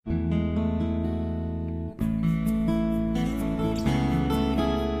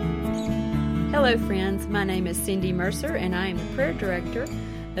Hello, friends. My name is Cindy Mercer, and I am the prayer director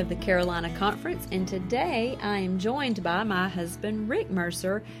of the Carolina Conference. And today I am joined by my husband, Rick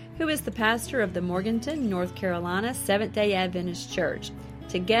Mercer, who is the pastor of the Morganton, North Carolina Seventh-day Adventist Church.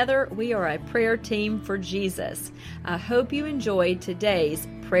 Together, we are a prayer team for Jesus. I hope you enjoyed today's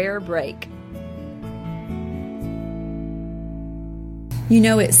prayer break. You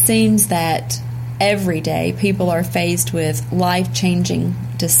know, it seems that every day people are faced with life-changing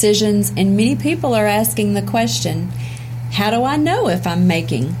decisions, and many people are asking the question, how do I know if I'm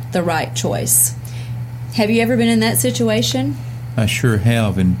making the right choice? Have you ever been in that situation? I sure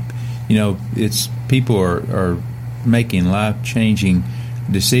have, and you know, it's people are making life-changing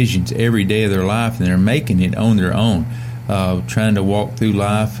decisions every day of their life, and they're making it on their own, trying to walk through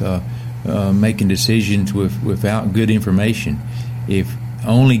life, making decisions without good information. If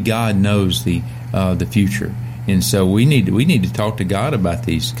only God knows the future, and so we need to talk to God about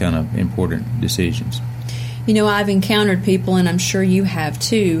these kind of important decisions. You know, I've encountered people, and I'm sure you have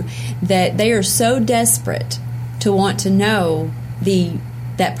too, that they are so desperate to want to know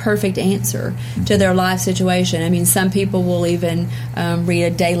that perfect answer to their life situation. I mean, some people will even read a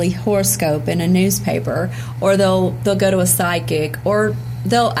daily horoscope in a newspaper, or they'll go to a psychic, or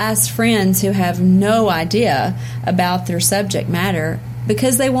they'll ask friends who have no idea about their subject matter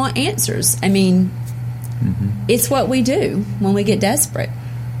because they want answers. I mean, It's what we do when we get desperate.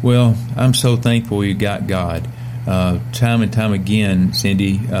 Well, I'm so thankful we got God. Time and time again,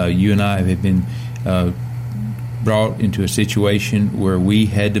 Cindy, you and I have been brought into a situation where we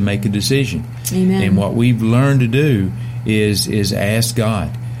had to make a decision. Amen. And what we've learned to do is ask God.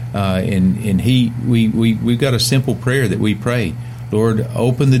 And we've got a simple prayer that we pray. Lord,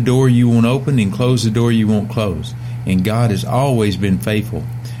 open the door you won't open and close the door you won't close. And God has always been faithful.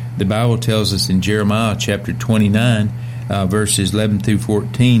 The Bible tells us in Jeremiah chapter 29, verses 11 through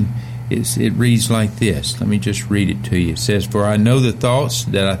 14, it reads like this. Let me just read it to you. It says, "For I know the thoughts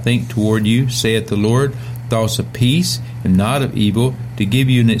that I think toward you, saith the Lord, thoughts of peace and not of evil, to give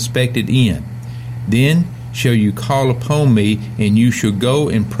you an expected end. Then shall you call upon me, and you shall go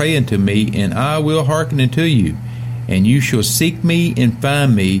and pray unto me, and I will hearken unto you. And you shall seek me and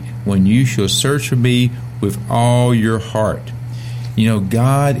find me, when you shall search for me with all your heart." You know,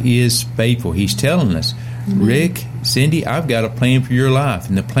 God is faithful. He's telling us, Rick, Cindy, I've got a plan for your life,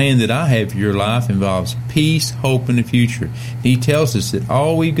 and the plan that I have for your life involves peace, hope, and the future. He tells us that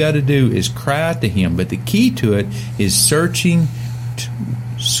all we've got to do is cry out to Him, but the key to it is searching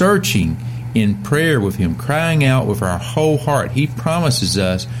in prayer with Him, crying out with our whole heart. He promises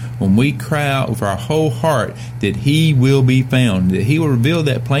us when we cry out with our whole heart that He will be found, that He will reveal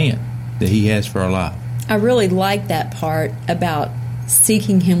that plan that He has for our life. I really like that part about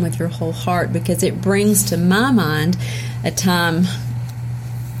seeking Him with your whole heart, because it brings to my mind a time,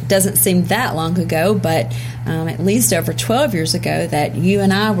 it doesn't seem that long ago, but at least over 12 years ago, that you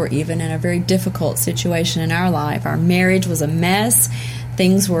and I were even in a very difficult situation in our life. Our marriage was a mess.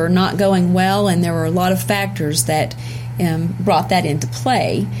 Things were not going well, and there were a lot of factors that brought that into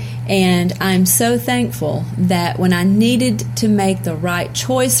play. And I'm so thankful that when I needed to make the right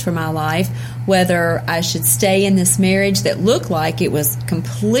choice for my life, whether I should stay in this marriage that looked like it was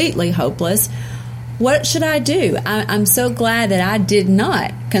completely hopeless, what should I do? I'm so glad that I did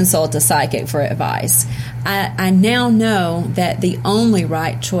not consult a psychic for advice. I now know that the only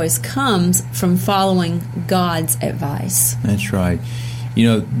right choice comes from following God's advice. That's right. You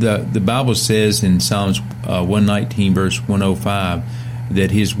know, the Bible says in Psalms 119, verse 105, that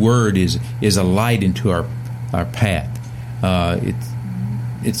His Word is a light into our path.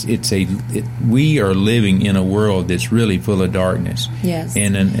 We are living in a world that's really full of darkness. Yes.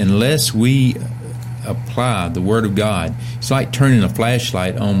 And unless we apply the Word of God, it's like turning a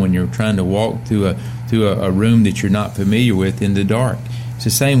flashlight on when you're trying to walk through a room that you're not familiar with in the dark. It's the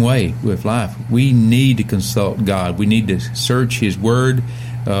same way with life. We need to consult God. We need to search His Word.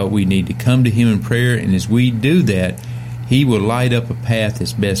 We need to come to Him in prayer, and as we do that, He will light up a path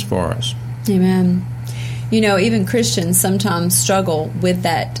that's best for us. Amen. You know, even Christians sometimes struggle with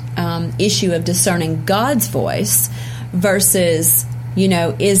that issue of discerning God's voice versus, you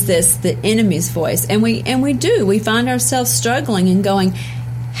know, is this the enemy's voice? And we do. We find ourselves struggling and going,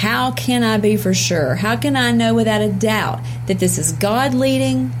 how can I be for sure? How can I know without a doubt that this is God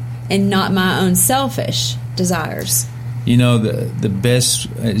leading and not my own selfish desires? You know, the best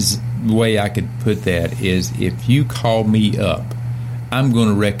way I could put that is, if you call me up, I'm going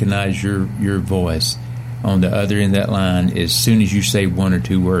to recognize your voice on the other end of that line as soon as you say one or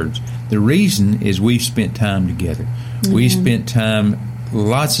two words. The reason is we've spent time together. We spent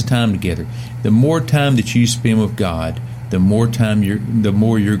lots of time together. The more time that you spend with God, the more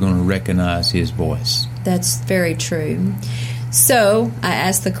you're going to recognize His voice. That's very true. So I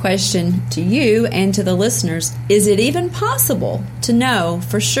ask the question to you and to the listeners, is it even possible to know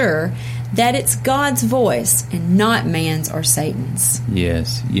for sure that it's God's voice and not man's or Satan's?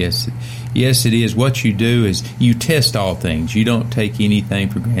 Yes, it is. What you do is you test all things. You don't take anything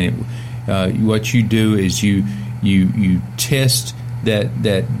for granted. What you do is you test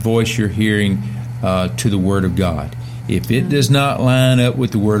that voice you're hearing to the Word of God. If it does not line up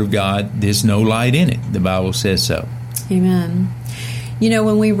with the Word of God, there's no light in it. The Bible says so. Amen. You know,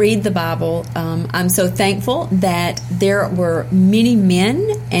 when we read the Bible, I'm so thankful that there were many men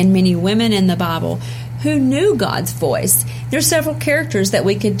and many women in the Bible who knew God's voice. There are several characters that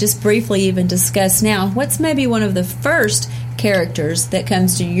we could just briefly even discuss now. What's maybe one of the first characters that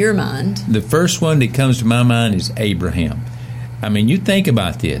comes to your mind? The first one that comes to my mind is Abraham. I mean, you think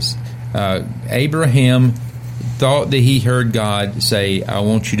about this. Abraham thought that he heard God say, I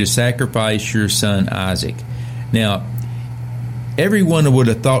want you to sacrifice your son Isaac. Now, everyone would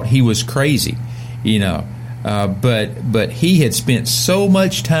have thought he was crazy, but he had spent so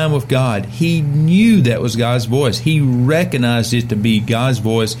much time with God, he knew that was God's voice. He recognized it to be God's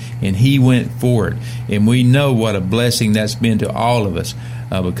voice, and he went forward. And we know what a blessing that's been to all of us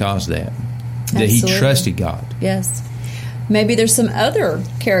because of that. That he trusted God. Yes. Maybe there's some other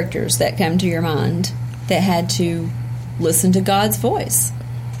characters that come to your mind that had to listen to God's voice.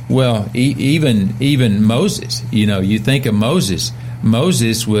 Well, even Moses, you think of Moses.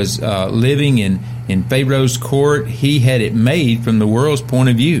 Moses was living in Pharaoh's court. He had it made from the world's point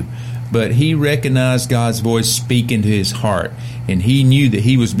of view, but he recognized God's voice speaking to his heart, and he knew that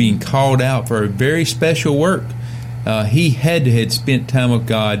he was being called out for a very special work. He had spent time with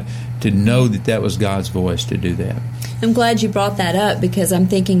God to know that was God's voice to do that. I'm glad you brought that up because I'm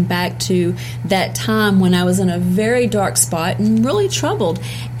thinking back to that time when I was in a very dark spot and really troubled.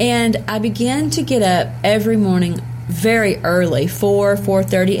 And I began to get up every morning very early,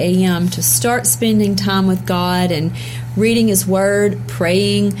 4:30 a.m., to start spending time with God and reading His Word,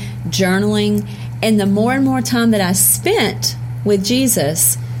 praying, journaling. And the more and more time that I spent with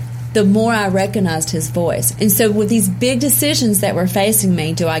Jesus, the more I recognized His voice. And so with these big decisions that were facing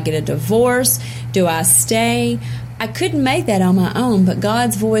me, do I get a divorce? Do I stay? I couldn't make that on my own, but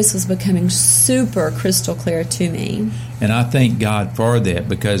God's voice was becoming super crystal clear to me. And I thank God for that,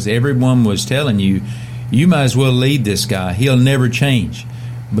 because everyone was telling you, you might as well leave this guy. He'll never change.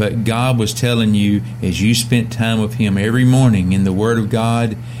 But God was telling you, as you spent time with Him every morning in the Word of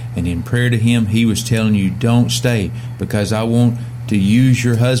God and in prayer to Him, He was telling you, don't stay, because I want to use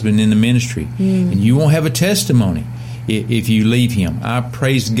your husband in the ministry. And you won't have a testimony if you leave him. I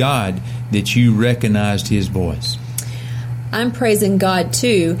praise God that you recognized His voice. I'm praising God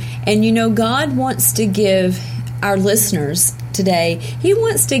too. And God wants to give our listeners today, He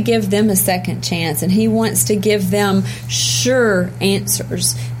wants to give them a second chance, and He wants to give them sure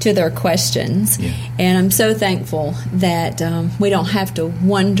answers to their questions. Yeah. And I'm so thankful that we don't have to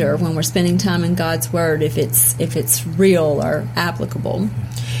wonder when we're spending time in God's Word if it's real or applicable.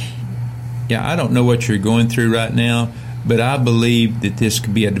 Yeah, I don't know what you're going through right now, but I believe that this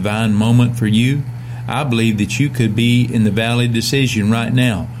could be a divine moment for you. I believe that you could be in the valley of decision right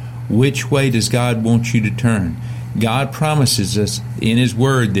now. Which way does God want you to turn? God promises us in His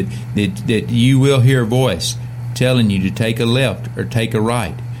Word that you will hear a voice telling you to take a left or take a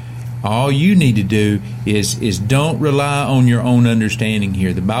right. All you need to do is don't rely on your own understanding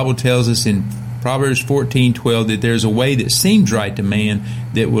here. The Bible tells us in Proverbs 14:12 that there's a way that seems right to man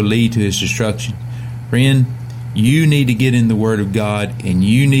that will lead to his destruction. Friend, you need to get in the Word of God, and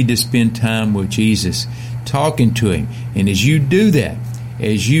you need to spend time with Jesus, talking to Him. And as you do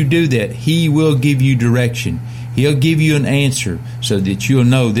that, He will give you direction. He'll give you an answer so that you'll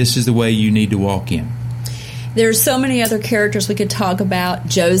know this is the way you need to walk in. There's so many other characters we could talk about.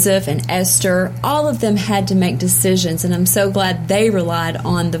 Joseph and Esther, all of them had to make decisions, and I'm so glad they relied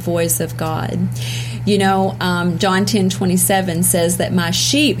on the voice of God. John 10:27 says that my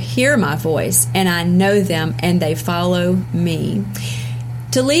sheep hear my voice, and I know them, and they follow me.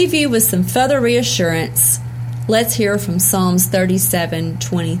 To leave you with some further reassurance, let's hear from Psalms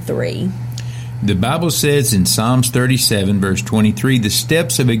 37:23. The Bible says in Psalms 37, verse 23, the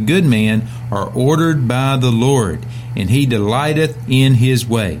steps of a good man are ordered by the Lord, and He delighteth in His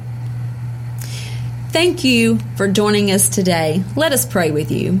way. Thank you for joining us today. Let us pray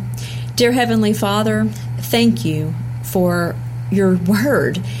with you. Dear Heavenly Father, thank you for your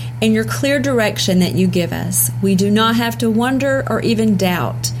Word and your clear direction that you give us. We do not have to wonder or even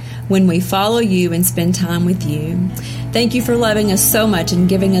doubt when we follow you and spend time with you. Thank you for loving us so much and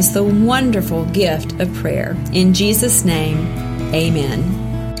giving us the wonderful gift of prayer. In Jesus' name, amen.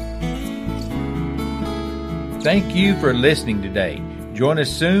 Thank you for listening today. Join us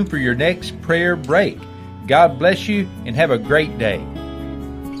soon for your next prayer break. God bless you and have a great day.